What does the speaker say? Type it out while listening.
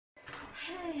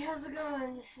how's it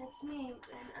going? It's me,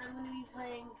 and I'm going to be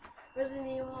playing Resident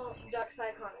Evil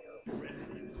Darkside Chronicles.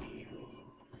 Resident Evil,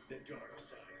 the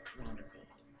Darkside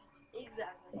Chronicles.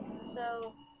 Exactly.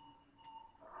 So,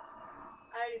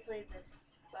 I already played this,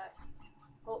 but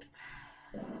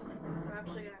I'm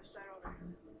actually going to start over.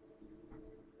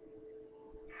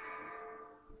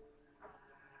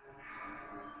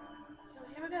 So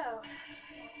here we go.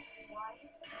 Why are you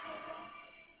starting over?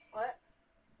 What?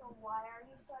 So why are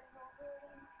you starting over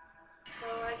again? So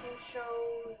I can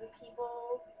show the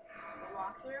people the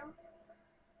walkthrough.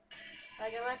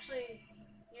 Like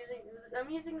I'm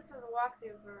using this as a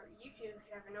walkthrough for YouTube. If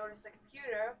you haven't noticed, the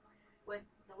computer with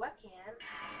the webcam.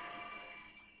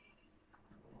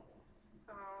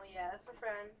 Oh yeah, that's my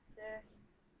friend. There.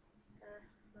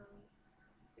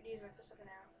 Could use my pistol for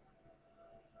now.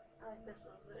 I like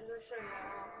pistols. I'll show you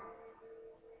that.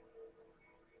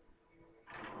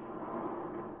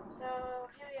 So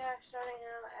here we are, starting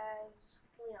out as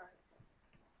Leon.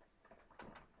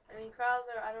 I mean,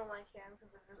 Krauser, I don't like him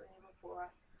because of Resident Evil 4,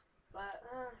 but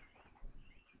I'll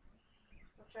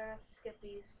try not to skip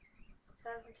these.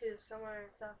 2002, somewhere in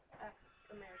South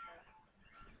America.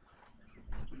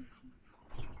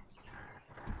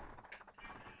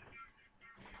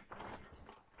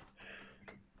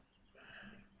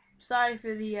 Sorry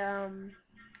for the Javier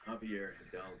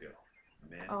Hidalgo,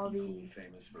 a man equally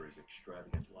famous for his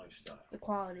extravagant lifestyle. the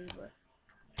quality, but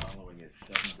following his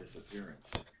sudden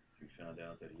disappearance, we found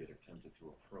out that he had attempted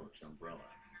to approach Umbrella.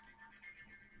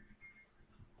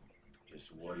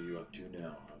 Just what are you up to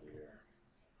now, Javier?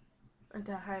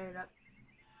 until I hide it up.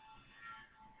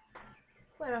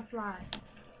 Butterfly.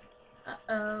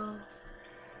 Uh-oh.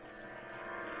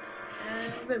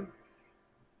 And boom.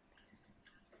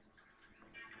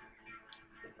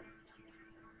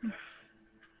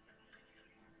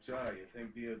 So, you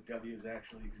think BOWs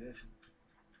actually exist?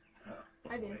 Oh,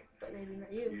 I do, wait. but maybe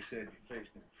not you. You said you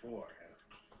faced him before, huh?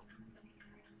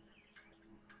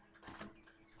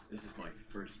 This is my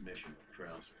first mission with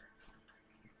Krauser.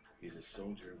 He's a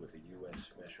soldier with the U.S.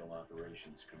 Special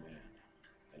Operations Command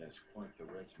and has quite the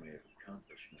resume of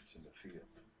accomplishments in the field.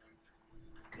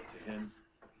 But to him,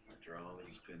 after all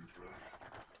he's been through,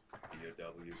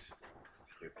 BOWs,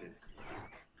 cryptid,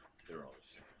 they're all the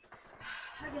same.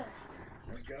 I guess.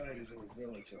 Our guide is in the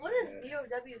village. What does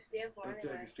BOW stand for He'll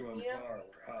anyway? take us to You know? Amparo,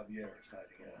 where Javier is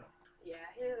hiding out. Yeah,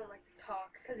 he doesn't like to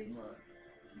talk because he's Come on.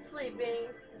 sleeping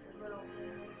like a little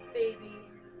baby.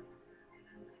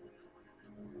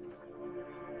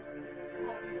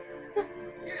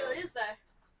 He really is that.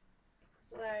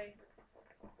 Sorry.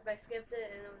 If I skipped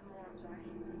it and it was more, I'm sorry.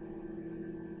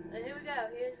 And here we go.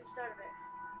 Here's the start of it.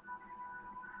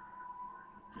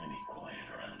 Any quiet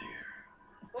around here?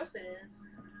 Of course it is.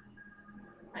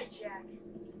 Hi, Jack.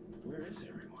 Where is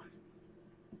everyone?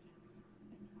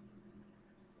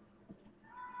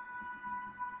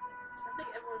 I think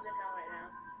everyone's in hell right now.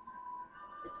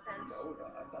 It depends.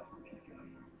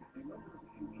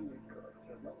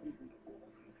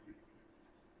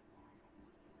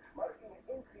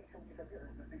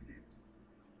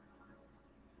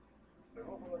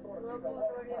 Local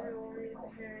authorities are warning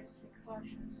parents to be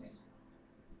cautious.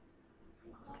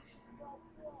 Cautious about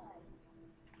what?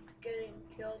 Getting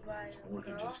killed by It's a more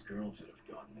than girl. just girls that have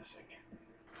gone missing.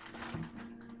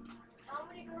 How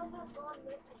many girls have gone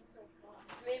missing so far?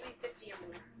 Maybe 50 or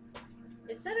more.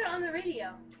 It said it on the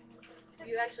radio.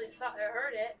 You actually saw or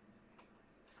heard it.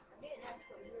 I didn't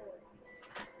actually hear it.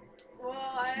 Well,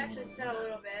 I actually said a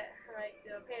little bit. Like,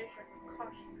 the parents are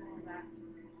cautious and all that.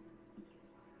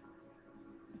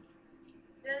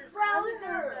 Does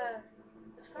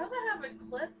Krauser have a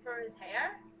clip for his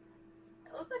hair?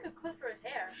 It looked like a clip for his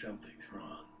hair. Something's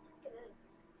wrong. It is.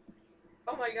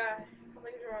 Oh my god,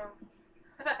 something's wrong.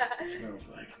 It smells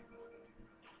like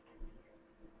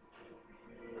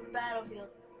A battlefield.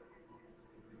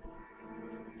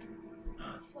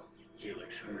 he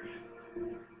looks hurt.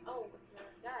 Oh, it's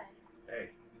a guy. Hey,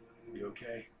 you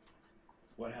okay?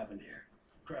 What happened here?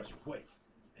 Krauser, wait.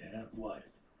 Yeah, what?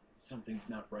 Something's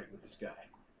not right with this guy.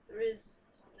 There is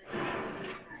something.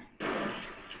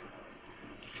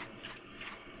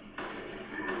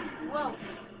 Whoa.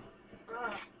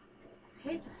 I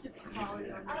hate the stupid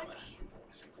quality on this.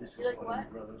 This You is like one what?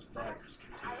 of brother's virus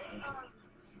can do, huh?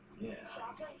 Yeah,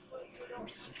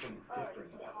 there's something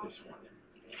different about this one.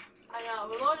 I know,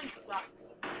 reloading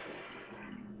sucks.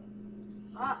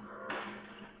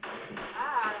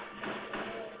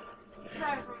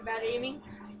 Sorry for my bad aiming.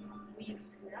 We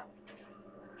screwed up.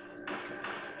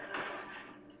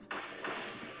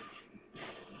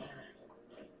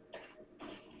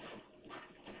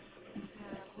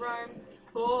 Run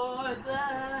for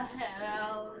the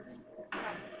hills.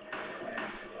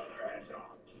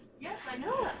 I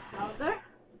know that, Bowser.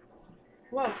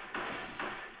 Whoa.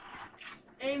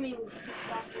 Aiming was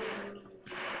stopping.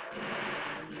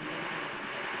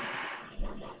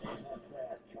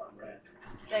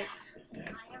 Thanks. If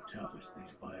that's the toughest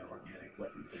these bioorganic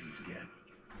weapon things get,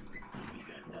 we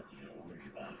got nothing to worry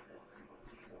about.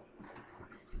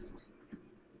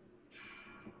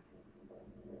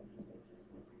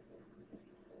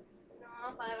 No,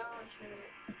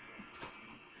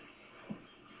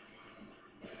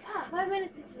 5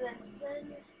 minutes into this,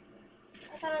 and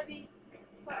I thought I'd be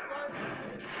large.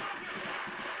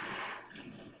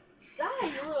 Die,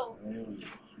 you little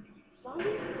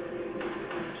zombie!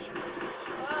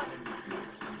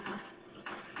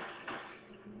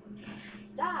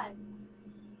 Die!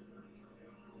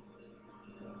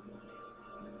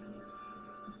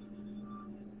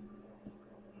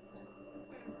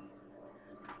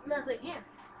 Nothing here.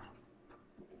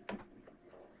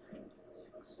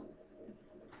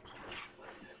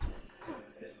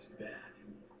 This is bad.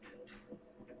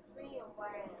 Real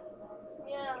bad.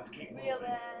 Yeah, Let's keep real moving.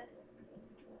 bad.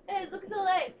 Hey, look at the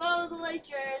light. Follow the light,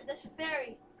 Jared. That's your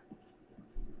ferry.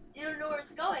 You don't know where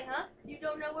it's going, huh? You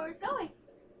don't know where it's going.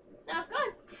 Now it's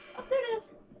gone. Up there it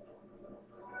is.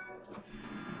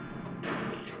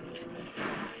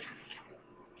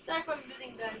 Sorry if I'm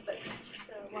using gun, but it's just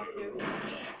a walkthrough.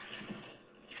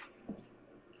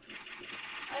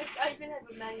 I even have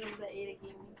a manual that Ada gave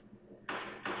me.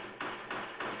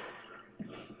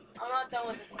 I'm not done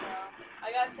with this though.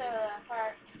 I got to the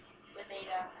part with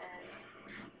Ada and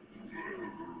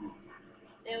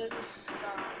it was just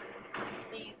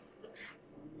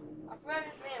I forgot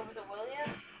his name. Was it William?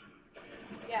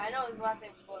 Yeah, I know his last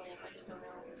name was William. I just don't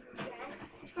know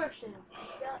his first name.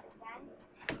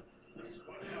 This is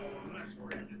one hell of a mess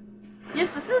we're in.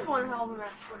 Yes, this is one hell of a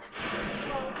mess.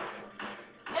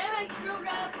 Damn it, screwed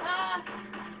up! Ah!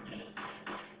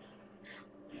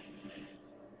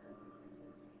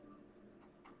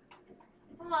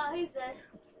 Come on, he's dead.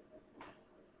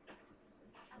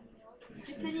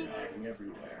 These things Continue. are hiding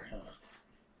everywhere, huh?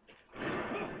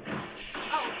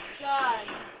 Oh, God.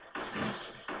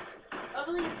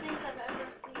 Ugliest things I've ever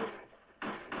seen.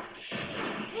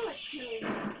 Who is doing?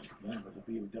 That was a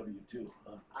BOW too,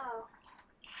 huh? Oh.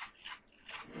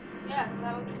 Yes,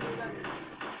 that was a good one.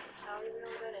 I don't even know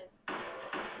what that is.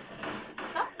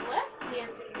 Stop lap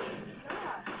dancing me.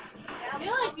 God. I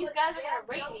feel like these guys are gonna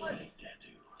rape me. Snake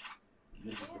tattoo.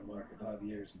 This is the mark of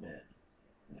Javier's men.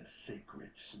 The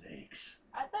sacred snakes.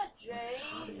 I thought Jay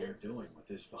What is Javier is... doing with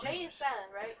this virus? Jay is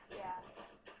silent, right? Yeah.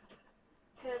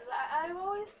 Because I've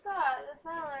always thought the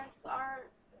silents are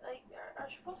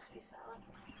supposed to be silent.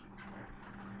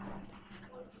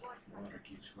 Water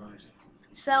keeps rising.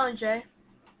 Silent Jay.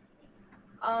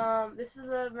 This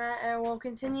is and we'll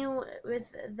continue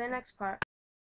with the next part.